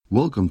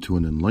Welcome to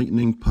an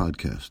enlightening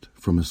podcast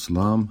from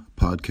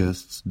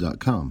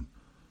islampodcasts.com.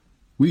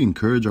 We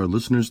encourage our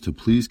listeners to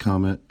please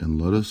comment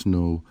and let us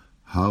know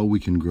how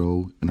we can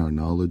grow in our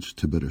knowledge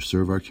to better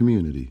serve our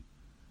community.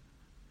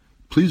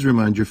 Please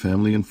remind your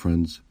family and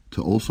friends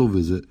to also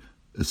visit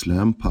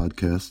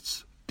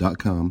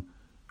islampodcasts.com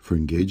for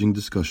engaging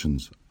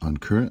discussions on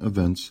current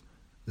events,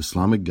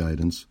 Islamic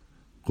guidance,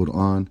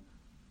 Quran,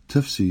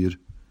 tafsir,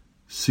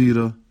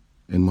 seerah,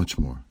 and much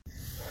more.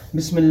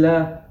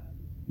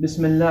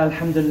 Bismillah,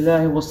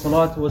 alhamdulillah,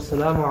 wassalatu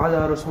wassalamu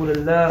ala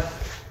rasulillah.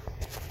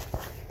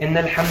 إن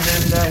الحمد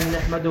لله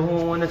نحمده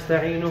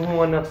ونستعينه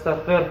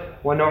ونستغفره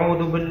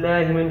ونعوذ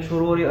بالله من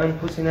شرور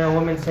أنفسنا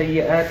ومن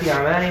سيئات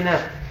أعمالنا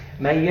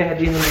من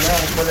يهده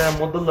الله فلا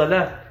مضل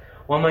له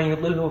ومن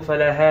يضلله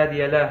فلا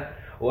هادي له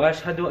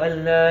وأشهد أن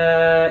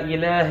لا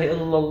إله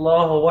إلا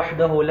الله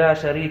وحده لا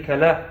شريك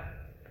له.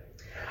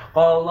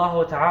 قال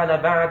الله تعالى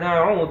بعد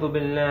أعوذ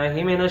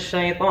بالله من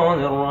الشيطان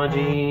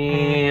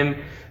الرجيم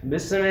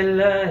بسم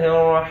الله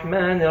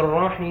الرحمن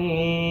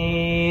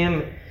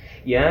الرحيم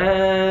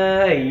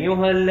يا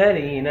أيها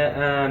الذين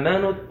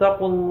آمنوا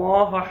اتقوا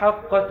الله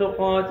حق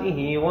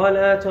تقاته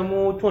ولا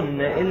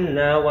تموتن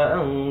إلا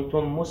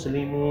وأنتم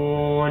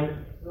مسلمون.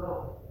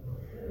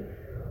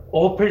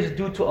 All praise is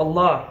due to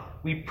Allah.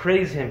 We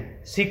praise Him,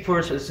 seek for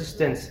His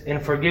assistance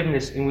and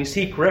forgiveness, and we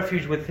seek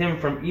refuge with Him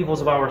from evils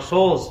of our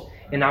souls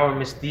and our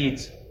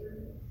misdeeds.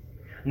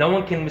 No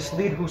one can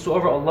mislead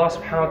whosoever Allah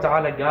subhanahu wa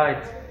ta'ala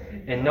guides,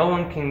 and no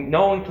one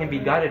can be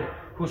guided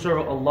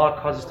whosoever Allah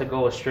causes to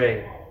go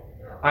astray.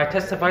 I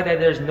testify that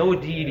there is no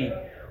deity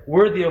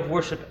worthy of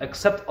worship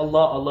except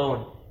Allah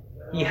alone.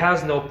 He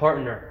has no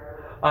partner.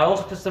 I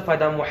also testify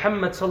that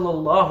Muhammad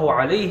sallallahu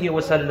alayhi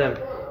wasallam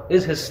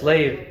is His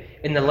slave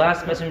and the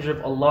last messenger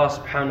of Allah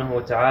subhanahu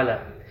wa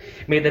ta'ala.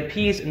 May the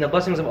peace and the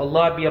blessings of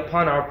Allah be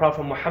upon our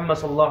Prophet Muhammad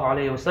sallallahu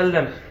alayhi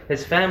wasallam,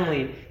 his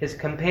family, his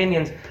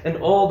companions, and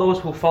all those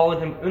who followed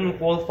him and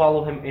will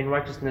follow him in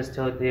righteousness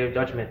till the day of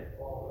judgment.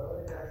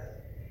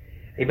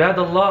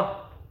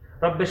 Ibadallah,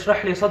 Rabbi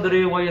shrah li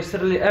sadri wa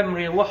yassir li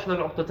amri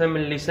wahlul 'uqdatan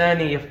min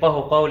lisani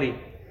yafqahu qawli.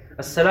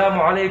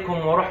 Assalamu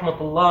alaikum wa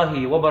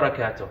rahmatullahi wa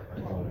barakatuh.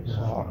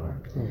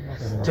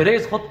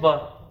 Today's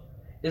khutbah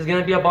is going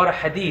to be about a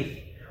hadith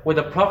where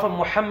the Prophet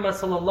Muhammad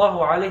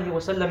sallallahu alayhi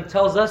wasallam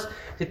tells us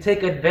to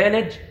take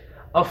advantage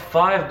of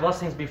 5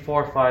 blessings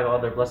before 5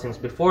 other blessings,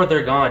 before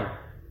they're gone.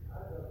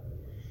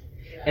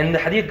 And the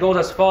hadith goes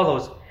as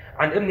follows.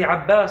 عن ابن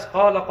عباس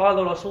قال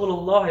قال رسول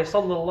الله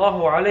صلى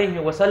الله عليه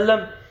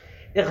وسلم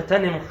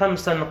اغتنم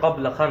 5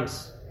 قبل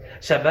 5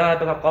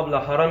 شبابك قبل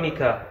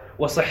حرمك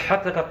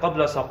وصحتك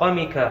قبل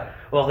سقمك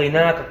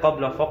وغناك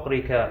قبل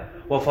فقرك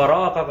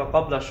وفراغك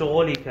قبل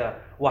شغلك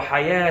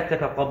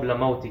وحياتك قبل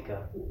موتك.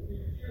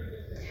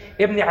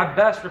 Ibn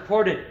Abbas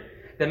reported,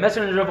 the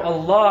Messenger of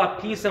Allah,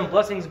 peace and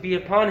blessings be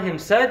upon him,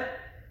 said,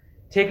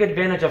 take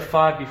advantage of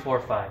 5 before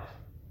 5.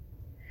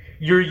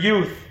 Your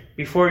youth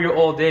before your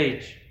old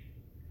age.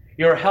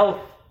 Your health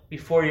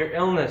before your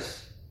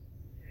illness.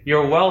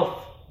 Your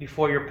wealth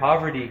before your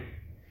poverty.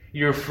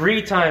 Your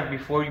free time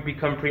before you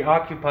become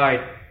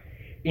preoccupied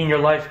in your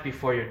life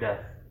before your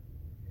death.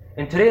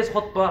 In today's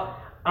khutbah,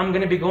 I'm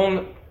going to be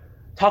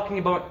talking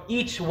about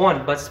each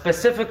one, but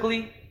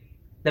specifically,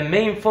 the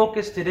main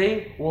focus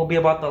today will be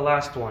about the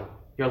last one,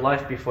 your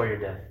life before your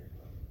death.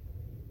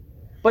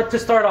 But to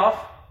start off,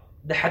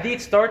 the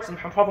hadith starts, and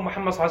Prophet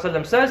Muhammad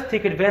says,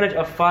 take advantage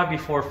of 5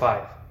 before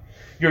 5.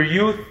 Your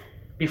youth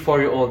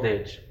before your old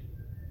age.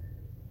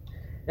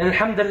 And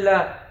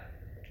alhamdulillah,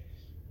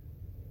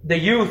 the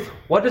youth,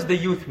 what does the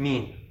youth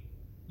mean?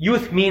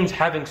 Youth means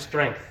having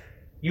strength.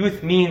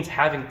 Youth means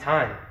having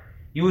time.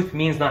 Youth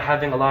means not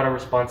having a lot of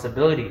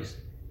responsibilities.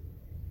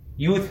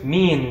 Youth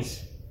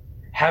means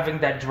having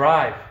that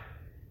drive,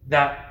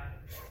 that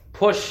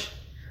push,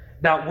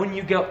 that when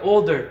you get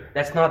older,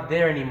 that's not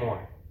there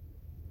anymore.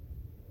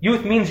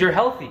 Youth means you're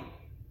healthy.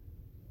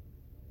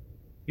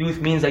 Youth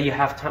means that you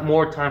have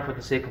more time for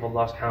the sake of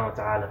Allah subhanahu wa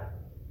ta'ala.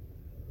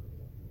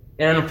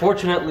 And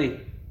unfortunately,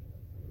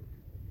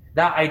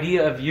 that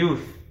idea of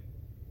youth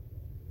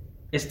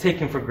is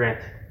taken for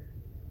granted,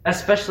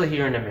 especially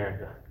here in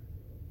America.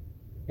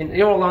 And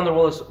all around the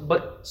world,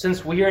 but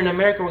since we're here in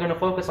America, we're going to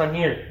focus on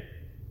here.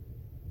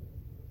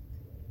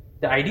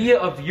 The idea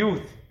of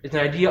youth is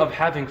an idea of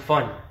having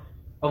fun,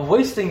 of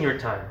wasting your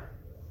time,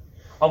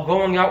 of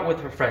going out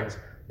with your friends,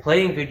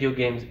 playing video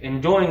games,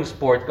 enjoying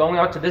sports, going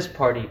out to this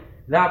party,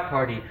 that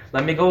party,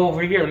 let me go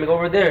over here, let me go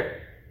over there.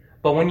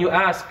 But when you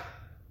ask,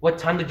 what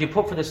time did you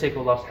put for the sake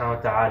of Allah subhanahu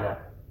wa ta'ala?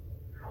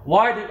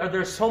 Why are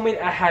there so many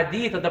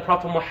ahadith that the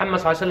Prophet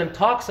Muhammad sallallahu alaihi wasallam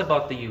talks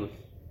about the youth?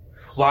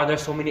 Why are there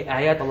so many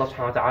ayat Allah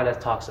subhanahu wa ta'ala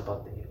talks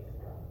about the youth?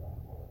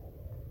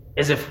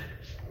 As if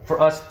for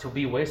us to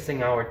be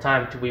wasting our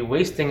time, to be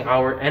wasting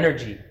our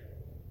energy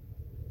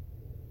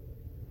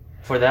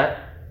for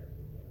that,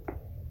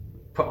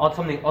 for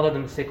something other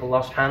than the sake of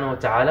Allah subhanahu wa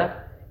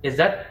ta'ala, is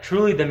that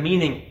truly the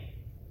meaning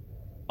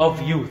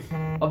of youth?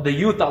 Of the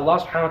youth that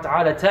Allah subhanahu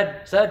wa ta'ala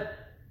said,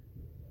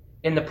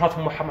 and the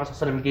Prophet Muhammad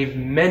sallallahu alaihi wasallam gave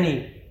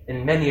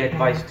many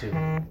advice to.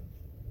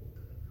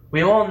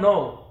 We all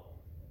know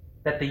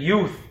that the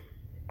youth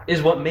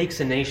is what makes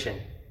a nation.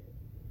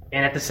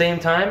 And at the same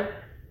time,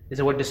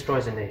 is what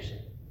destroys a nation.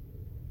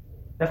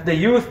 If the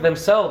youth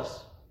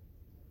themselves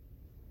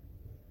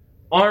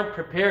aren't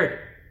prepared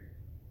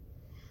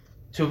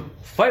to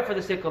fight for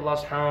the sake of Allah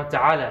subhanahu wa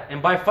ta'ala,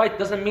 and by fight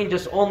doesn't mean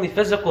just only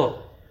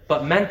physical,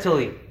 but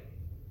mentally,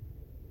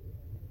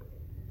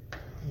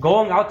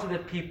 going out to the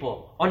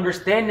people,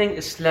 understanding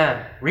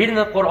Islam, reading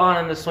the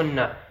Quran and the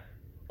Sunnah,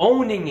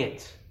 owning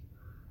it,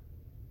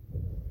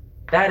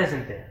 that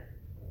isn't there.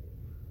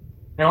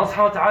 And Allah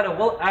subhanahu wa ta'ala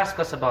will ask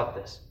us about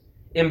this.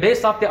 And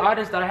based off the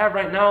audience that I have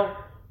right now,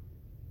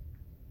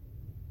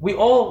 we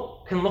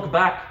all can look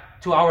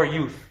back to our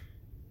youth.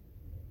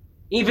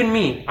 Even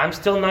me, I'm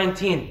still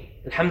 19,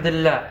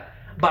 alhamdulillah.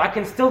 But I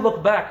can still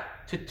look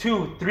back to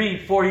 2,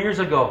 3, 4 years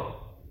ago.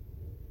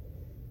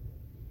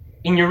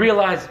 And you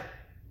realize,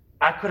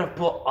 I could have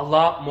put a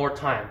lot more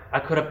time. I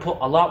could have put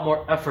a lot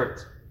more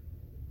effort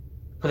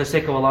for the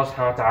sake of Allah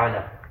subhanahu wa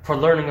ta'ala, for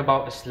learning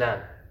about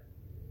Islam.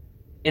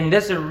 And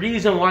there's a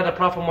reason why the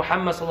Prophet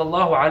Muhammad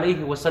sallallahu alayhi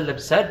wasallam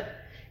said,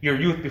 your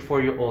youth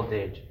before your old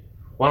age.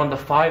 One of the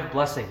 5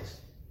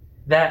 blessings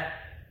that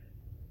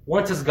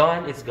once it's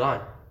gone, it's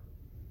gone.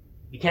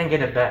 You can't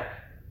get it back.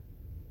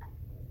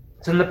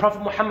 So then the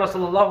Prophet Muhammad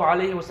sallallahu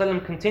alayhi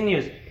wasallam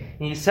continues,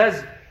 and he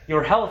says,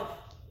 your health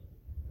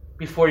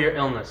before your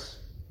illness.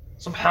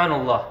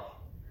 Subhanallah.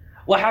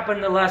 What happened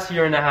in the last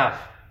year and a half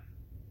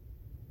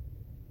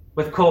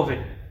with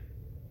COVID?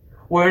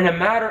 Where in a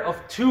matter of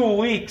 2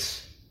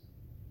 weeks,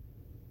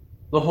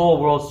 the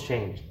whole world's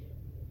changed.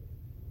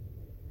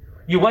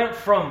 You went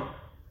from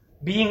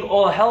being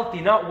all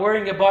healthy, not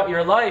worrying about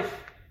your life,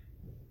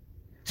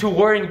 to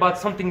worrying about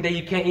something that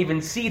you can't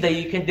even see, that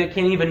you can't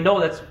even know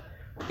that's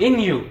in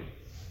you.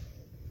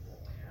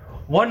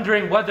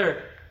 Wondering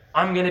whether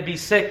I'm going to be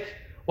sick,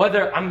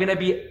 whether I'm going to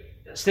be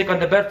sick on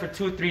the bed for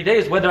 2-3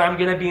 days, whether I'm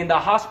going to be in the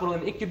hospital,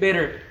 in the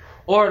incubator,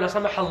 or la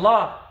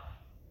samahullah,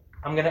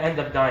 I'm going to end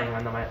up dying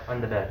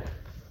on the bed.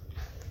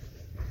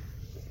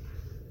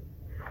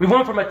 We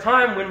went from a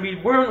time when we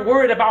weren't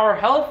worried about our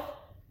health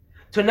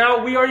to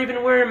now we are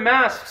even wearing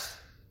masks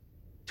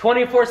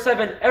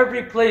 24/7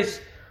 every place.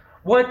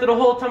 Went through the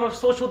whole time of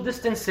social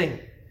distancing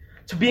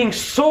to being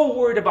so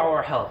worried about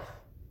our health.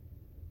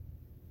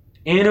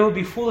 And it would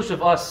be foolish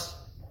of us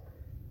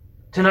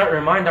to not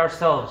remind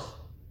ourselves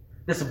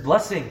this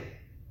blessing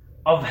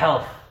of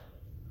health.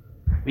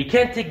 We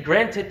can't take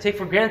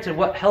for granted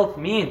what health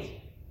means.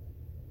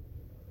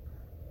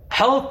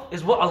 Health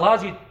is what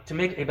allows you to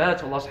make ibadah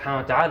to Allah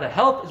subhanahu wa ta'ala.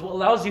 Health is what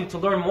allows you to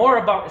learn more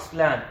about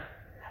Islam.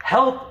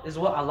 Health is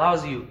what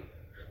allows you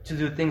to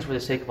do things for the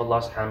sake of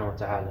Allah subhanahu wa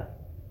ta'ala.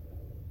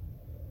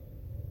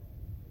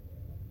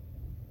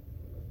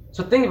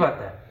 So think about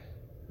that.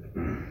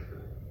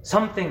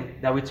 Something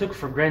that we took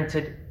for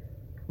granted,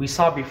 we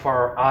saw before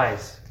our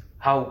eyes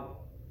how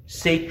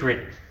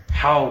sacred,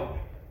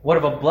 what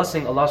of a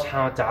blessing Allah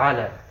subhanahu wa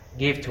ta'ala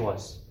gave to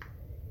us.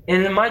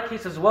 And in my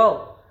case as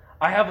well,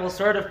 I have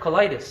ulcerative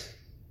colitis.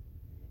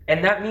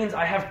 And that means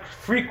I have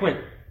frequent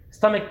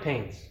stomach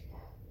pains.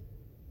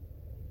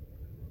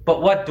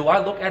 But what, do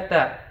I look at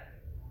that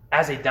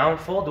as a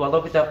downfall? Do I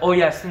look at that, oh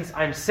yeah, since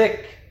I'm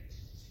sick,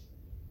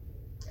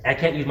 I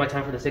can't use my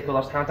time for the sake of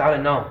Allah subhanahu wa ta'ala?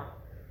 No.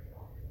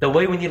 The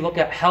way we need to look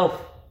at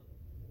health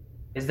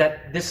is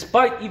that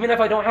despite, even if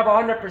I don't have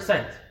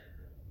 100%,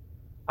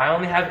 I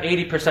only have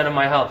 80% of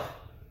my health,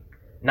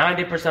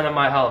 90% of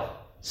my health,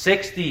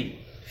 60,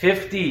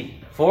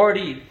 50,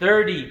 40,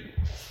 30,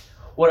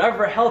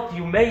 whatever health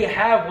you may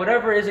have,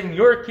 whatever is in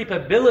your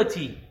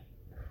capability,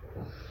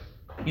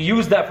 you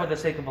use that for the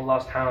sake of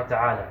Allah subhanahu wa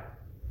ta'ala.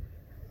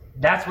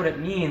 That's what it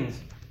means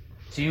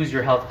to use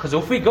your health. Because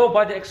if we go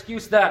by the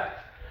excuse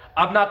that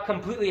I'm not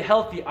completely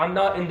healthy, I'm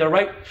not in the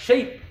right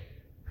shape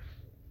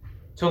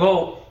to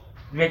go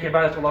make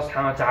ibadah to Allah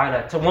subhanahu wa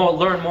ta'ala, to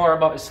learn more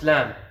about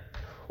Islam,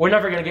 we're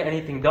never going to get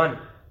anything done.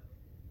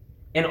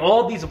 And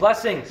all these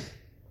blessings,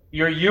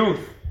 your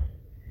youth,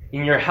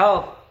 in your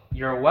health,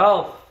 your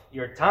wealth,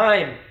 your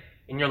time,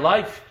 in your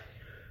life,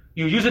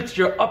 you use it to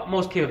your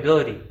utmost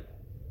capability.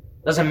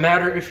 Doesn't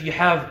matter if you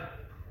have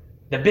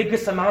the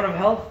biggest amount of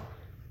health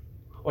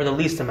or the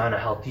least amount of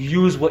health.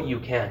 Use what you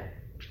can.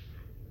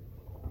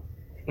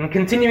 And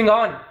continuing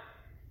on,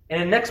 in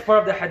the next part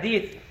of the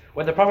hadith,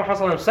 where the Prophet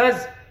ﷺ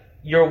says,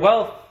 your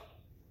wealth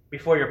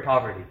before your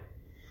poverty.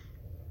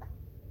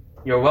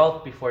 Your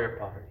wealth before your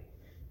poverty.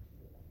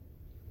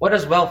 What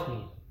does wealth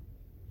mean?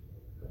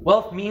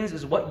 Wealth means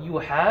is what you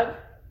have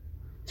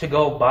to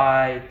go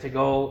buy, to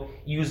go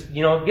use,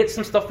 get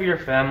some stuff for your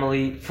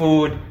family,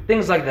 food,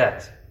 things like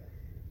that.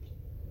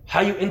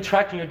 How you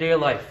interact in your daily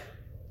life.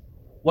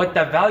 What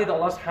the value that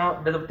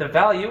Allah, the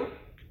value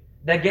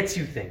that gets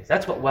you things.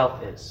 That's what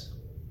wealth is.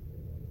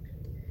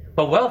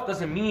 But wealth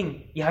doesn't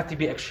mean you have to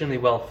be extremely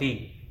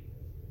wealthy.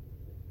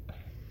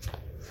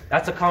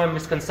 That's a common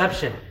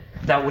misconception.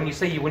 That when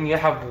you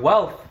have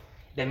wealth,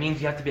 that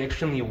means you have to be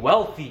extremely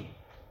wealthy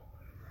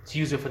to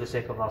use it for the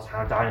sake of Allah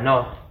subhanahu wa ta'ala.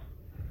 No.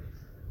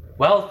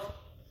 Wealth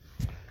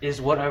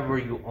is whatever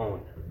you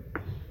own.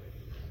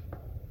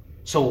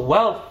 So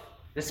wealth,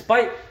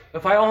 despite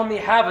if I only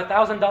have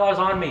 $1,000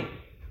 on me,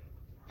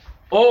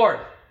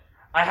 or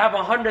I have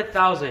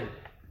 100,000,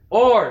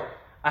 or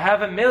I have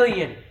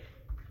 1,000,000,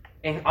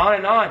 and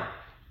on.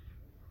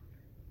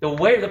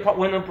 When the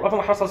Prophet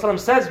Muhammad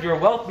says your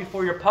wealth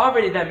before your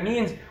poverty, that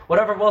means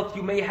whatever wealth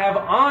you may have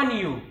on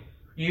you,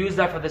 you use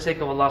that for the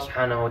sake of Allah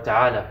subhanahu wa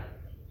ta'ala.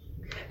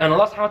 And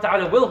Allah subhanahu wa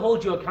ta'ala will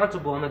hold you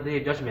accountable on the Day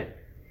of Judgment.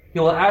 He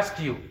will ask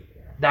you,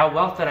 that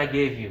wealth that I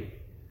gave you,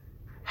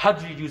 how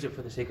did you use it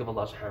for the sake of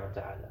Allah subhanahu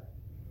wa ta'ala?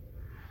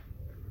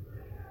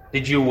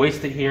 Did you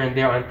waste it here and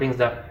there on things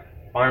that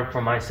aren't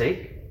for my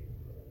sake?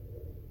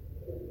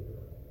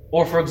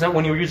 Or for example,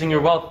 when you were using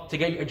your wealth to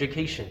get your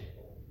education,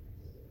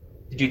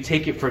 did you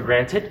take it for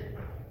granted?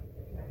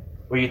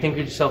 Where you think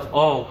to yourself,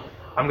 oh,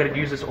 I'm going to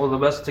use this all the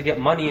best to get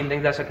money and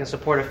things that I can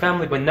support a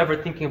family, but never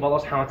thinking of Allah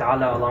subhanahu wa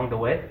ta'ala along the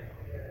way?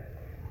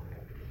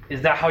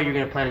 Is that how you're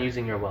going to plan on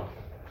using your wealth?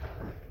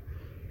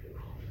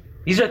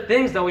 These are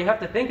things that we have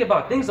to think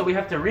about, things that we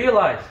have to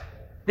realize,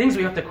 things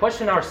we have to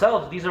question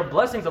ourselves. These are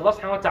blessings Allah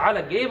subhanahu wa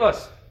ta'ala gave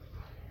us.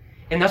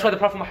 And that's why the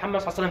Prophet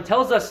Muhammad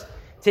tells us,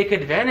 take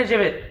advantage of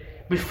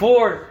it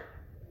before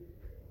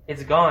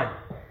it's gone.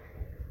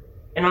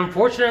 And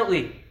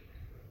unfortunately,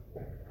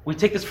 we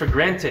take this for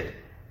granted.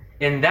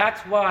 And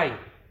that's why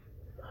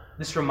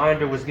this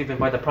reminder was given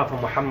by the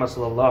Prophet Muhammad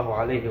sallallahu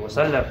alaihi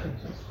wasallam.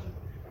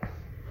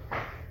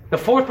 The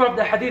fourth part of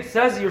the hadith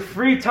says your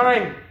free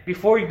time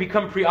before you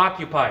become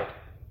preoccupied.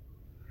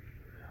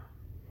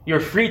 Your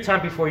free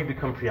time before you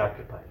become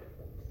preoccupied.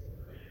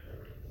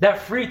 That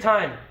free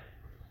time,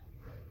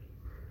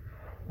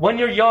 when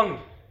you're young,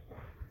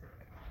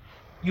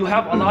 you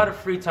have a lot of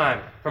free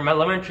time from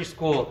elementary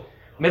school,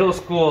 middle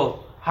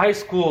school, high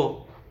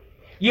school.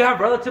 You have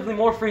relatively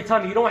more free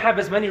time. You don't have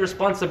as many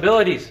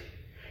responsibilities.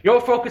 Your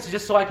focus is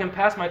just so I can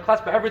pass my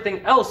class, but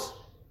everything else,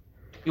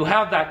 you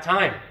have that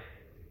time.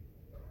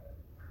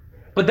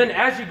 But then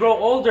as you grow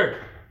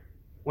older,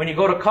 when you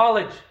go to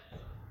college,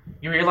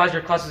 you realize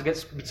your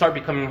classes start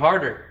becoming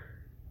harder.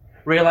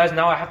 Realize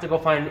now I have to go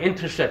find an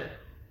internship.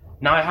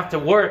 Now I have to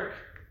work.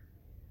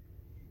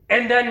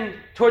 And then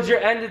towards your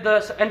end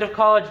of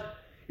college,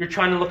 you're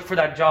trying to look for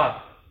that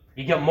job.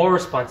 You get more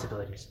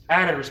responsibilities,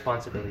 added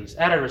responsibilities.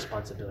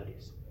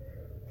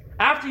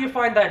 After you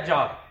find that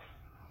job,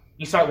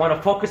 you want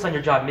to focus on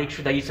your job, make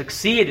sure that you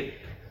succeed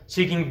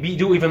so you can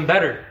do even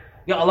better.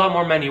 Get a lot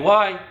more money.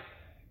 Why?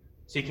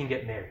 So you can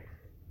get married.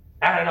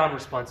 Added on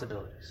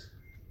responsibilities.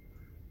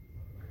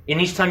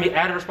 And each time you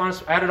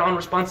added on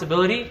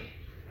responsibility,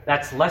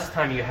 that's less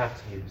time you have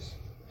to use.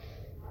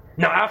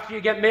 Now after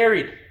you get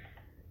married,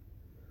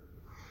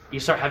 you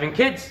start having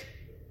kids.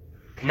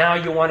 Now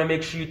you want to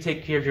make sure you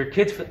take care of your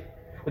kids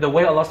the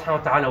way Allah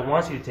subhanahu wa ta'ala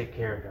wants you to take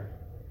care of them.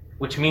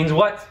 Which means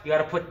what? You got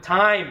to put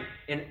time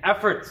and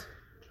effort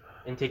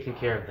in taking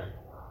care of them.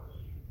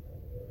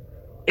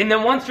 And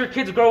then once your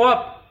kids grow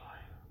up,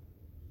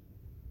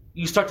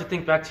 you start to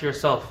think back to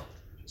yourself,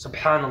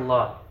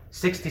 subhanallah,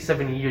 60,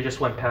 70 years just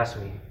went past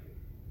me.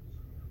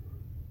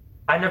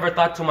 I never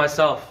thought to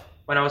myself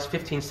when I was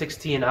 15,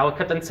 16, I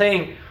kept on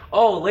saying,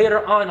 oh,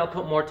 later on I'll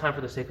put more time for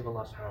the sake of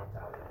Allah subhanahu wa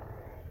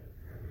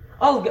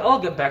ta'ala. I'll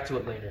get back to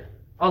it later.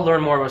 I'll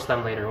learn more about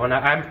Islam later. When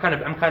I'm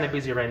kind of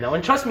busy right now.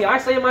 And trust me, I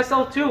say it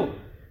myself too.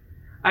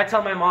 I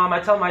tell my mom, I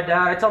tell my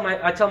dad,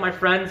 I tell my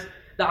friends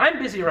that I'm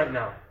busy right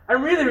now.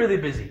 I'm really, really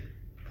busy.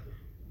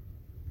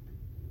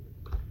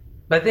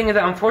 But the thing is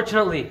that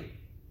unfortunately,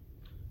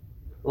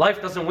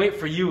 life doesn't wait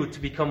for you to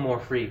become more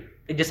free.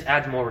 It just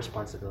adds more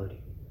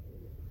responsibility.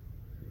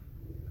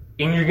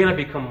 And you're going to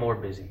become more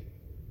busy.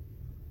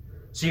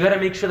 So you got to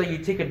make sure that you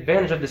take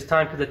advantage of this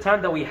time, because the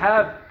time that we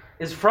have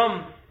is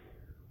from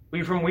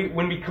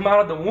when we come out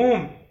of the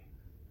womb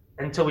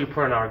until we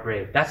put in our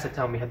grave. That's the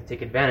time we have to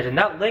take advantage. And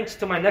that links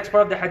to my next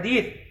part of the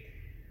hadith,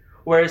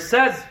 where it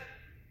says,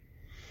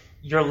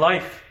 your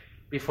life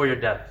before your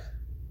death.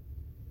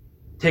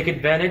 Take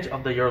advantage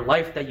of your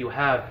life that you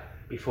have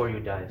before you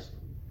die.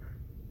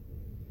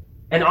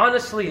 And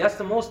honestly, that's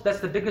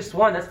the biggest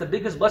one. That's the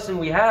biggest blessing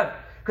we have.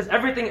 Because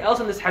everything else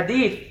in this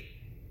hadith,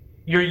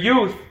 your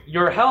youth,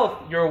 your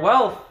health, your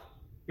wealth,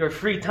 your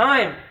free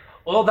time,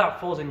 all that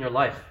falls in your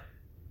life.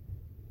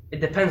 It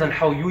depends on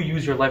how you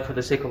use your life for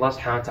the sake of Allah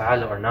subhanahu wa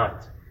ta'ala or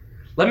not.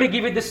 Let me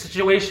give you this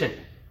situation.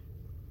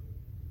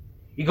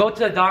 You go to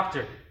the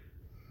doctor,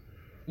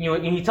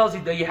 and he tells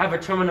you that you have a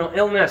terminal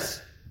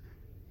illness,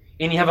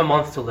 and you have a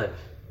month to live.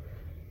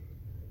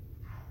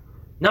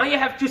 Now you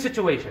have two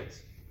situations.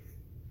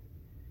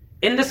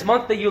 In this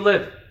month that you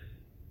live,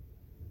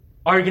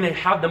 are you going to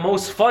have the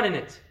most fun in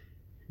it?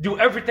 Do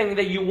everything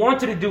that you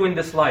wanted to do in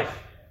this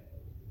life.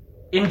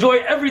 Enjoy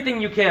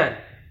everything you can.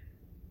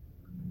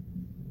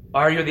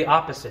 Or are you the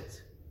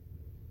opposite?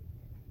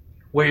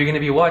 Where you're going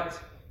to be what?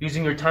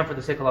 Using your time for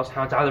the sake of Allah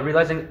subhanahu wa ta'ala,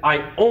 realizing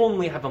I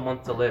only have a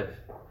month to live.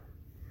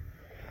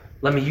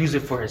 Let me use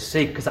it for His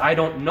sake, because I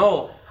don't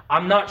know.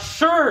 I'm not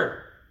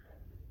sure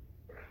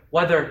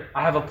whether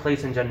I have a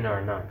place in Jannah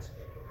or not.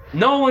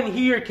 No one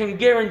here can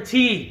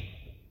guarantee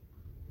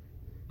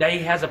that he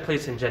has a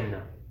place in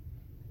Jannah.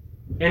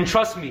 And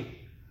trust me,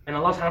 And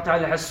Allah subhanahu wa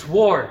ta'ala has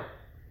swore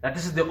that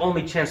this is the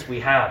only chance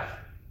we have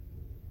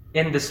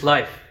in this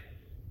life.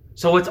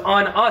 So it's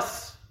on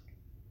us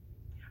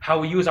how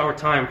we use our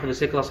time for the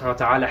sake of Allah subhanahu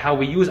wa ta'ala, how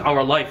we use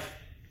our life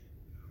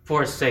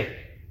for His sake.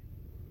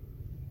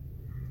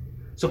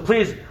 So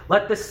please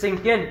let this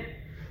sink in.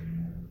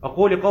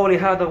 أقول قولي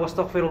هذا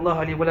واستغفر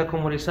الله لي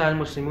ولكم ولسائر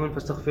المسلمين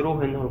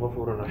فاستغفروه إنه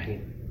الغفور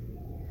الرحيم.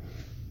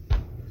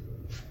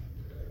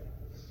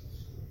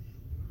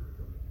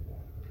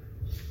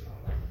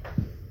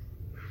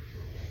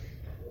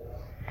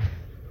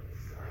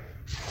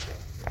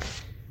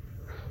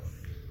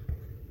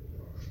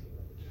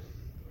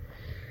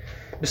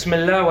 بسم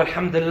الله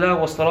والحمد لله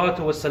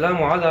والصلاة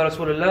والسلام على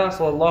رسول الله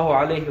صلى الله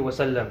عليه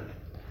وسلم.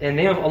 In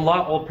the name of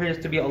Allah, all praise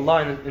to be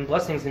Allah, and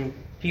blessings and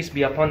peace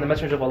be upon the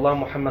Messenger of Allah,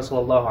 Muhammad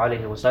sallallahu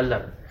alayhi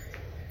wasallam.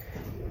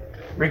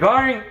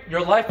 Regarding your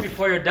life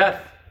before your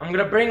death, I'm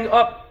going to bring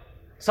up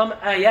some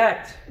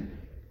ayat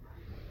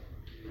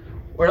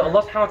where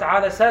Allah subhanahu wa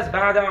ta'ala says,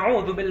 بعد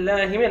أعوذ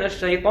بالله من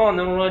الشيطان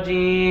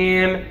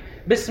الرجيم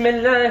بسم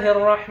الله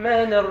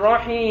الرحمن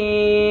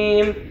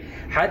الرحيم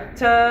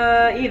حتى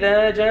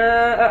إذا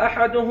جاء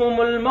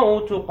أحدهم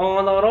الموت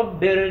قال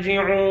رب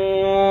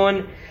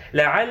ارجعون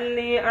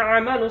لعلي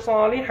أعمل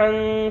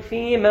صالحا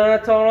فيما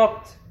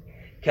تركت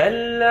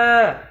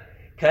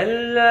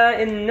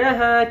كلا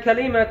إنها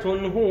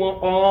كلمة هو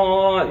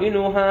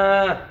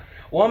قائلها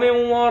ومن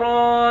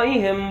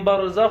ورائهم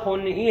برزخ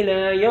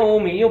إلى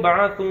يوم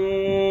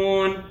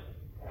يبعثون.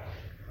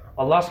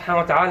 Allah subhanahu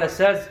wa ta'ala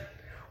says,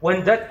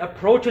 when death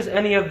approaches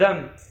any of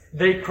them,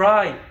 they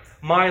cry,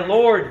 my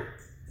Lord,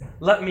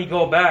 let me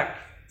go back,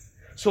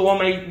 so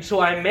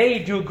I may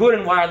do good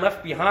in what I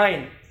left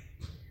behind.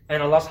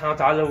 And Allah subhanahu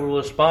wa ta'ala will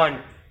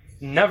respond,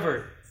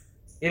 never.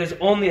 It is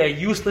only a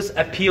useless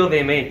appeal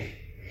they make.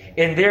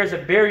 And there is a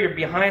barrier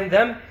behind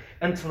them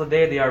until the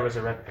day they are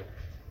resurrected.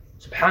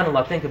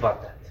 SubhanAllah, think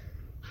about that.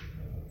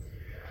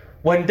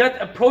 When death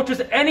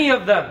approaches any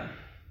of them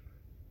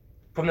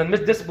from the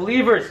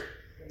disbelievers,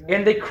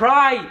 and they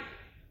cry,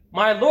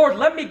 my Lord,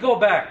 let me go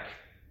back.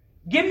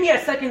 Give me a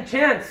second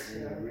chance.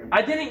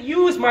 I didn't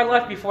use my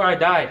life before I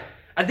died.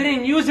 I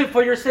didn't use it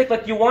for your sake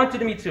like you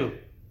wanted me to.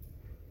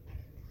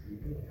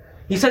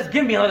 He says,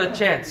 give me another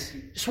chance.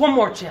 Just one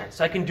more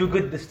chance. I can do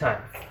good this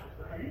time.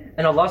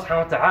 And Allah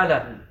subhanahu wa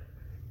ta'ala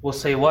will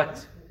say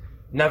what?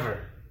 Never.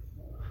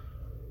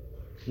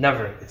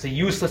 Never. It's a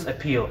useless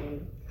appeal.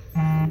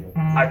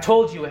 I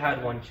told you I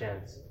had one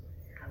chance.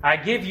 I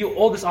gave you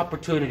all this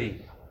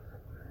opportunity.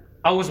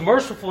 I was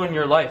merciful in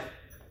your life.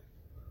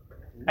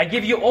 I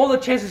gave you all the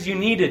chances you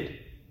needed.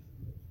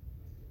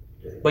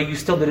 But you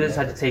still didn't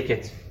decide to take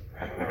it.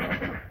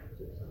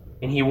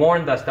 And He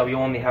warned us that we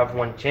only have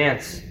one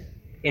chance.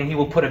 And He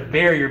will put a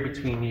barrier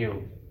between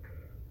you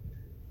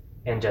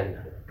and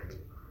Jannah.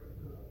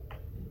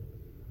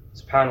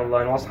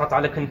 SubhanAllah. And Allah subhanahu wa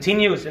ta'ala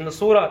continues in the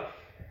surah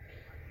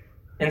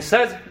and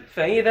says,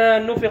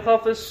 فَإِذَا نُفِخَ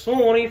فِي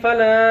الصُّورِ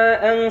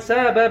فَلَا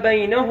أَنْسَابَ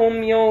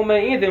بَيْنَهُمْ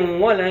يَوْمَئِذٍ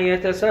وَلَا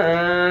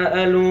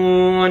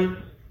يَتَسَاءَلُونَ.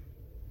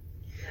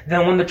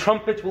 Then when the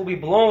trumpet will be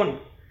blown,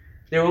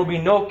 there will be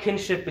no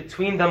kinship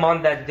between them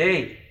on that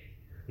day,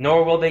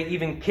 nor will they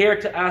even care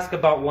to ask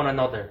about one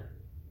another.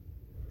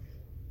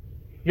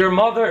 Your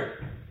mother,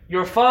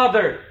 your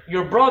father,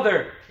 your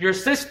brother, your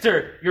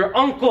sister, your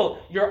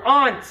uncle, your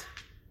aunt,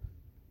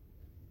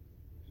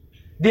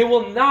 they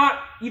will not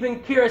even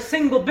care a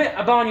single bit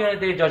about you on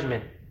the day of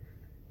judgment.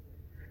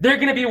 They're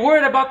going to be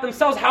worried about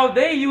themselves, how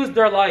they used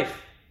their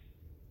life.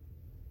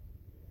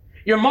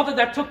 Your mother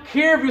that took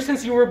care of you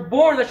since you were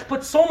born, that she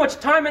put so much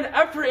time and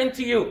effort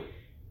into you.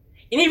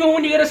 And even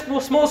when you get a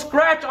small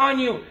scratch on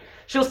you,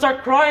 she'll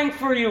start crying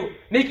for you,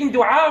 making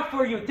dua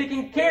for you,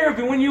 taking care of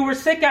you when you were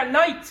sick at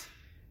night.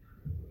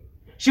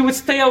 She would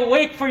stay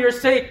awake for your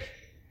sake.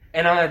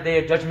 And on the day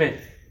of judgment,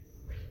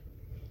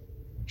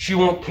 she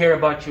won't care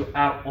about you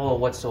at all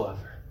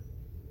whatsoever.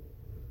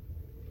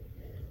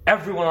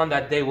 Everyone on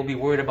that day will be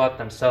worried about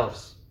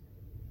themselves.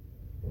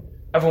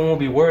 Everyone will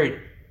be worried.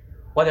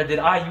 Whether did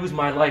I use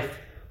my life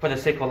for the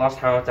sake of Allah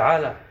subhanahu wa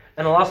ta'ala?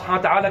 And Allah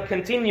subhanahu wa ta'ala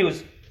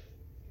continues,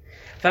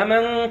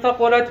 فَمَنْ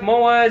ثَقُلَتْ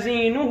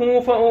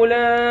مَوَازِينُهُ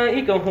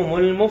فَأُولَٰئِكَ هُمُ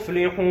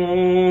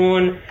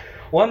الْمُفْلِحُونَ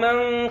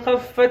وَمَنْ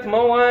خَفَّتْ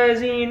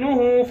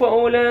مَوَازِينُهُ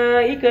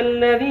فَأُولَٰئِكَ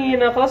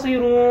الَّذِينَ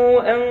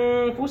خَسِرُوا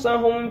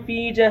أَنفُسَهُمْ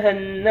فِي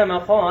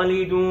جَهَنَّمَ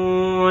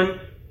خَالِدُونَ.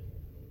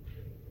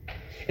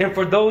 And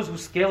for those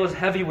whose scale is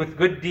heavy with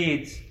good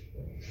deeds,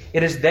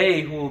 it is they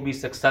who will be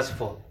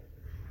successful.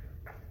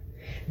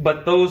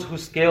 But those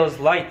whose scale is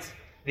light,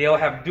 they will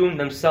have doomed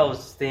themselves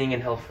staying in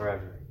hell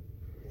forever.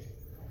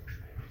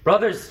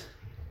 Brothers,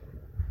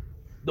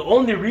 the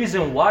only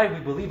reason why we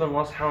believe in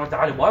Allah subhanahu wa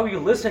ta'ala, why we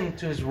listen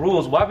to His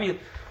rules, why we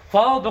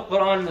follow the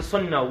Quran and the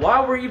Sunnah,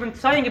 why we're even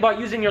saying about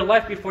using your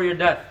life before your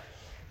death,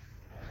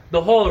 the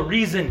whole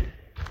reason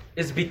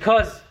is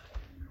because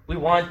we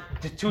want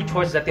the two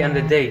choices at the end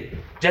of the day,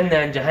 Jannah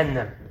and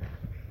Jahannam.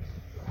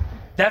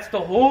 That's the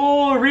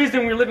whole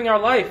reason we're living our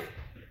life.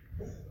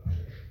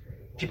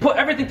 If you put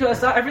everything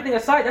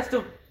aside, that's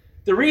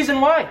the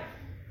reason why.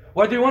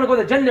 Whether you want to go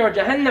to Jannah or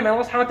Jahannam, and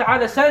Allah subhanahu wa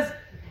ta'ala says,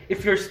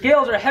 if your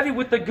scales are heavy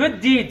with the good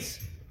deeds,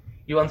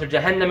 you enter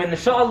Jahannam, and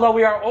inshallah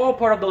we are all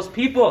part of those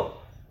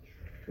people.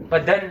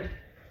 But then,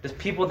 the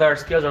people that our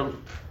scales are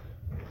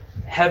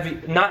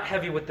heavy, not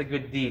heavy with the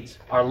good deeds,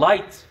 are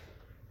light,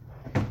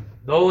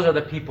 those are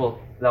the people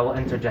that will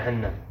enter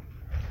Jahannam.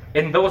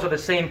 And those are the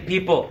same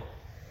people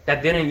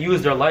that didn't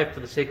use their life for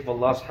the sake of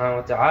Allah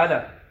subhanahu wa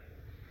ta'ala.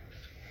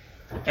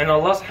 And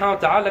Allah subhanahu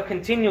wa ta'ala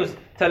continues,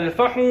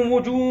 تَلْفَحُ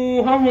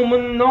وُجُوهَهُمُ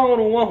النَّارُ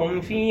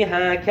وَهُمْ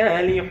فِيهَا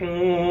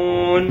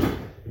كَالِحُونَ.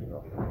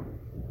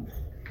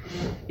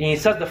 And He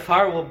says the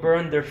fire will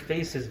burn their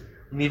faces,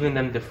 leaving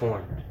them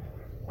deformed.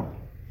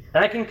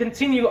 And I can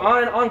continue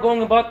on and on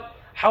going about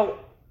how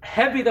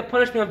heavy the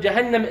punishment of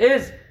Jahannam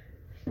is.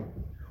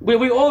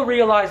 We all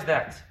realize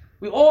that.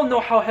 We all know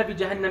how heavy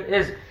Jahannam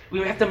is. We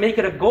have to make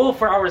it a goal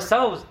for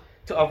ourselves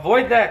to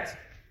avoid that.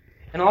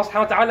 And Allah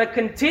subhanahu wa ta'ala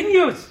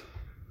continues.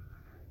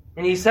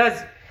 And He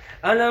says,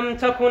 أَلَمْ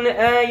تَكُنْ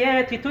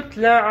آيَاتِ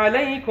تُتْلَى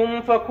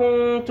عَلَيْكُمْ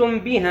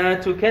فَكُنْتُمْ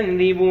بِهَا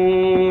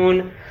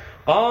تُكَذِّبُونَ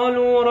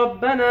قالوا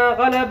ربنا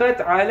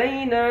غلبت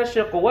علينا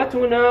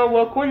شقوتنا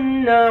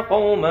وكنا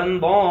قوما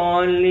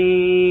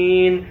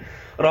ضالين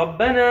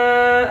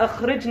ربنا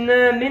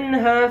أخرجنا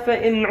منها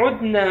فإن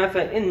عدنا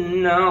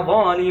فإنا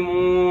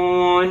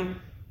ظالمون.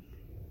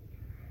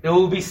 It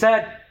will be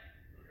said,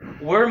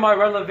 were my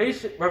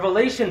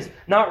revelations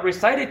not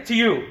recited to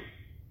you,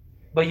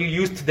 but you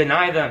used to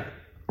deny them?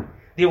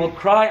 They will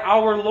cry,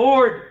 our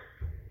Lord,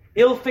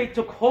 ill fate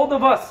took hold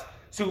of us,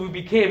 so we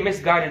became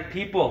misguided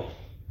people.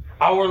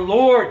 Our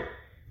Lord,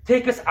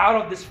 take us out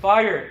of this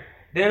fire.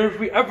 Then if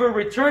we ever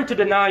return to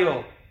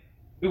denial,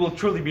 we will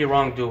truly be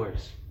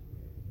wrongdoers.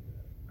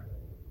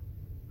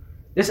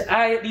 These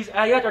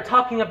ayat are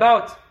talking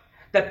about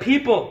the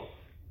people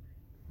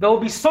that will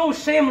be so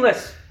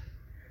shameless.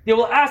 They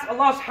will ask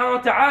Allah subhanahu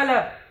wa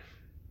ta'ala.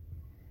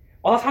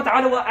 Allah subhanahu wa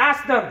ta'ala will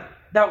ask them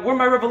that were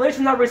my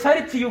revelation not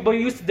recited to you, but you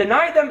used to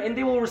deny them, and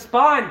they will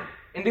respond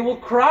and they will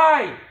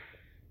cry,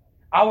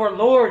 our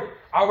Lord,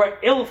 our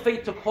ill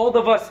fate took hold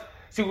of us,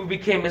 so we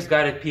became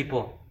misguided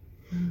people.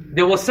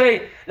 They will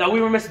say that we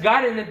were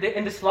misguided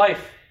in this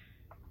life.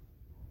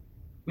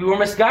 We were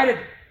misguided.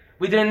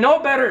 We didn't know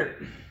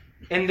better.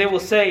 And they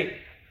will say,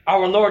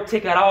 our Lord,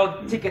 take us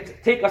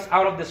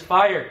out of this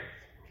fire.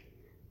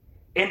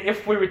 And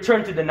if we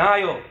return to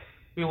denial,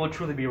 we will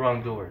truly be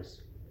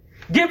wrongdoers.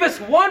 Give us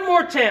one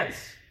more chance.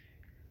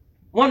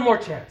 One more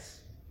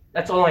chance.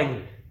 That's all I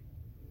need.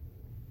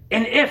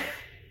 And if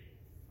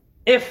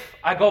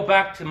I go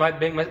back to my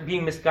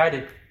being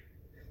misguided,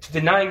 to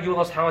denying you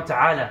Allah subhanahu wa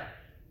ta'ala,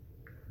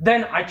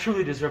 then I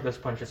truly deserve this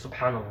punishment,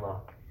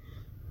 subhanAllah.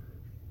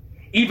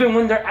 Even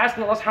when they're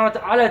asking Allah subhanahu wa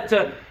ta'ala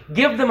to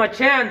give them a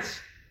chance,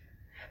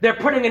 they're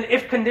putting an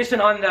if condition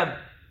on them.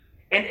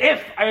 And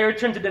if I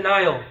return to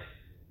denial,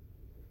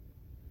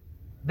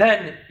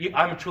 then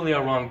I'm truly a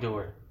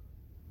wrongdoer.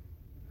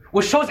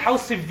 Which shows how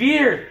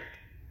severe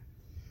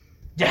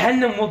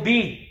Jahannam will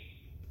be.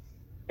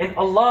 And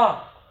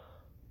Allah,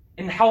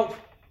 and how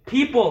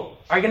people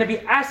are going to be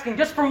asking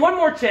just for one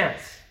more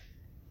chance.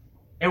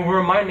 And we're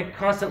reminded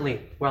constantly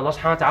where Allah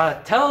subhanahu wa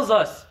ta'ala tells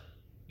us,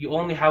 you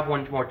only have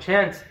one more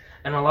chance.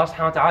 And Allah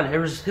subhanahu wa ta'ala,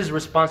 His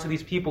response to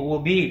these people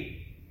will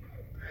be,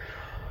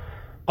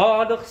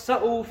 قَالَ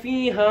اخْسَأُوا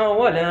فِيهَا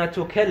وَلَا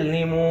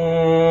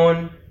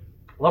تُكَلِّمُونَ.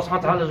 Allah subhanahu wa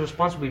ta'ala's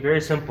response will be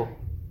very simple.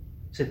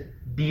 He said,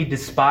 be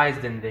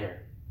despised in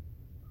there.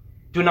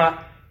 Do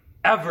not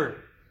ever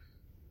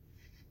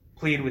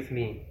plead with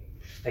me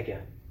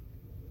again.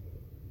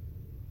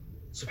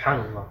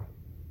 SubhanAllah.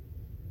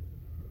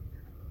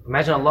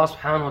 Imagine Allah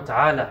subhanahu wa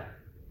ta'ala,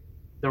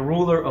 the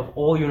ruler of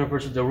all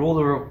universes, the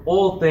ruler of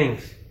all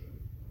things,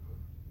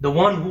 the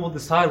one who will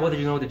decide whether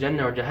you go to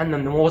Jannah or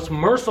Jahannam, the most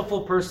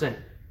merciful person,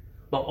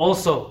 but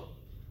also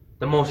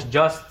the most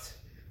just,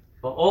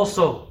 but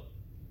also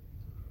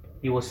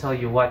He will tell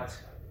you what?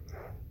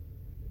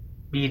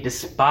 Be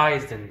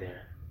despised in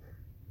there.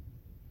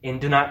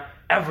 And do not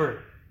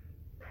ever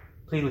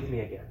plead with me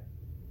again.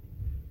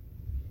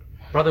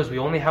 Brothers, we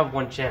only have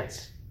one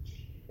chance.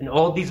 And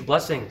all these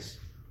blessings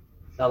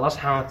that Allah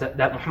subhanahu wa ta'ala,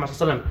 that Muhammad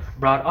sallallahu alaihi wasallam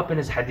brought up in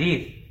his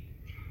hadith,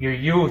 your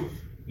youth,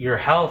 your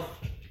health,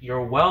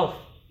 your wealth,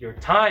 your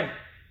time,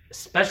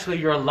 especially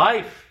your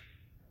life,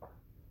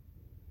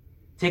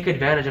 take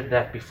advantage of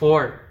that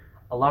before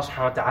Allah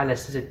subhanahu wa ta'ala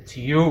says it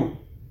to you.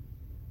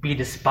 Be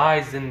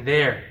despised in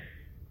there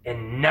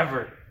and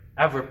never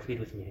ever plead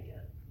with me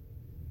again.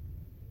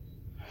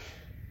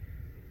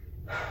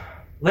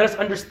 Let us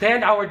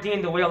understand our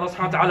deen the way Allah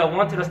subhanahu wa ta'ala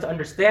wanted us to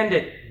understand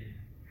it.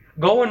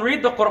 Go and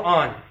read the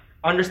Quran.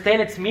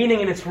 Understand its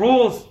meaning and its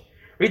rules.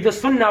 Read the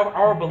Sunnah of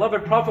our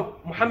beloved Prophet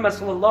Muhammad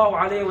sallallahu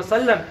alayhi wa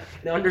sallam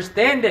and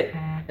understand it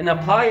and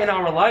apply it in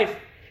our life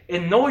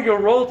and know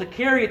your role to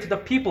carry it to the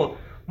people,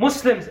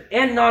 Muslims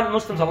and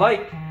non-Muslims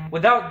alike,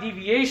 without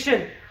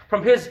deviation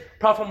from his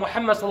Prophet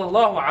Muhammad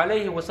sallallahu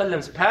alayhi wa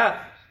sallam's path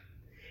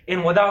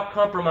and without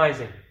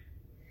compromising.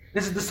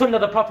 This is the Sunnah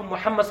of the Prophet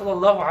Muhammad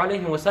sallallahu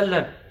alayhi wa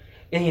sallam,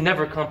 and he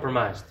never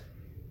compromised.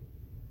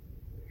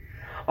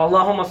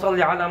 اللهم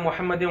صل على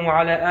محمد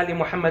وعلى آل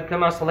محمد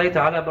كما صليت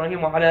على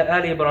إبراهيم وعلى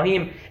آل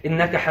إبراهيم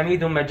إنك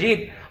حميد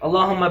مجيد.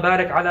 اللهم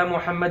بارك على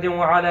محمد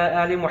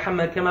وعلى آل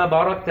محمد كما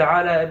باركت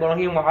على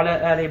إبراهيم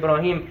وعلى آل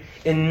إبراهيم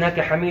إنك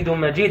حميد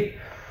مجيد.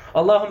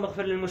 اللهم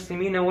اغفر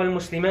للمسلمين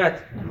والمسلمات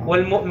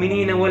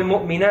والمؤمنين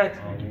والمؤمنات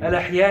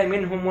الأحياء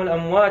منهم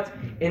والأموات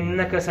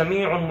إنك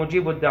سميع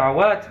مجيب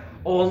الدعوات.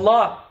 O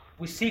Allah,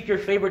 we seek your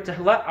favor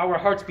to let our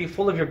hearts be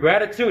full of your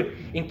gratitude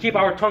and keep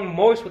our tongue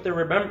moist with the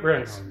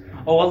remembrance.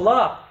 O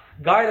Allah,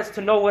 guide us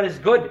to know what is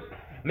good.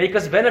 Make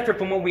us benefit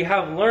from what we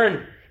have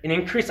learned and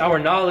increase our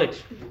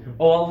knowledge.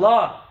 O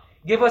Allah,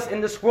 give us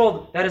in this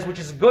world that is which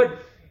is good,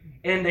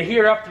 and in the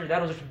hereafter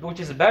that is which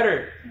is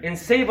better, and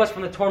save us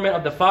from the torment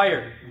of the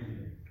fire.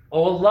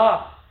 O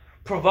Allah,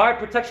 provide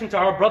protection to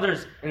our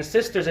brothers and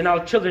sisters and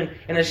our children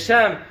in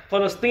Sham,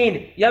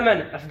 Palestine,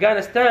 Yemen,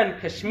 Afghanistan,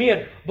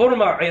 Kashmir,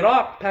 Burma,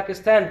 Iraq,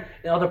 Pakistan,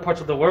 and other parts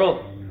of the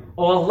world.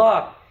 O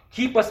Allah,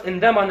 keep us in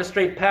them on the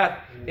straight path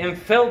and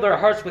fill their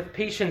hearts with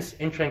patience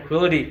and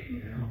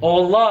tranquility. O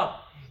Allah,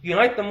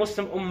 unite the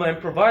Muslim Ummah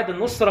and provide the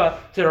nusrah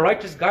to the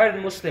righteous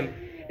guided Muslim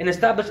and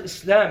establish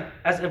Islam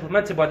as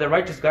implemented by the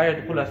righteous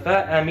guided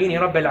Khulafa. Ameen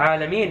ya Rabbil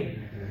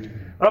Alameen.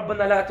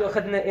 ربنا لا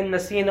تؤاخذنا إن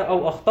نسينا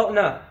أو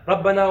أخطأنا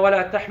ربنا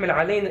ولا تحمل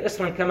علينا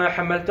إصرا كما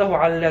حملته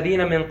على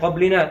الذين من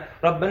قبلنا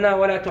ربنا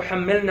ولا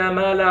تحملنا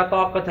ما لا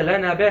طاقة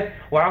لنا به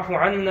واعف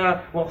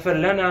عنا واغفر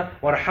لنا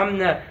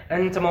وارحمنا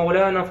أنت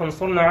مولانا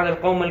فانصرنا على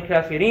القوم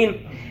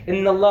الكافرين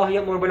إن الله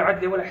يأمر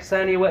بالعدل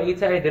والإحسان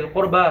وإيتاء ذي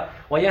القربى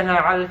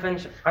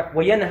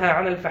وينهى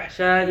عن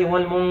الفحشاء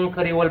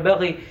والمنكر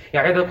والبغي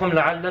يعظكم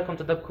لعلكم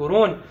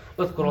تذكرون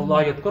اذكروا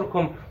الله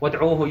يذكركم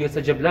وادعوه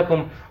يستجب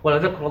لكم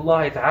ولذكر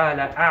الله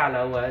تعالى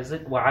أعلى وعز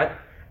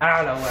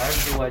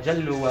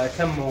وجل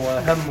وأتم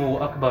وأهم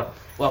وأكبر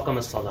وأقم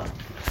الصلاة.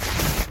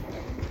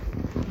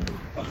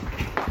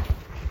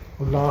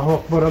 Allahu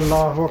Akbar,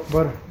 Allahu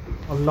Akbar,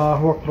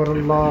 Allahu Akbar,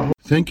 Allahu.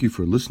 Thank you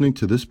for listening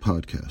to this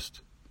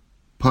podcast.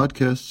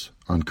 Podcasts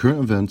on current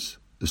events,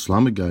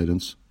 Islamic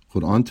guidance,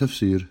 Quran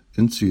tafsir,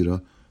 and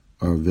seerah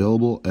are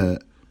available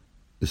at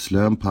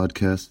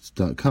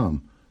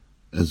islampodcasts.com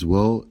as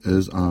well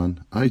as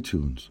on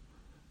iTunes.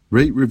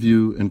 Rate,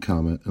 review, and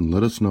comment, and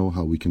let us know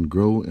how we can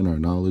grow in our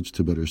knowledge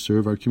to better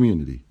serve our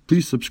community.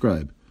 Please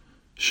subscribe,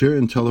 share,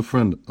 and tell a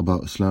friend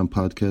about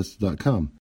islampodcasts.com.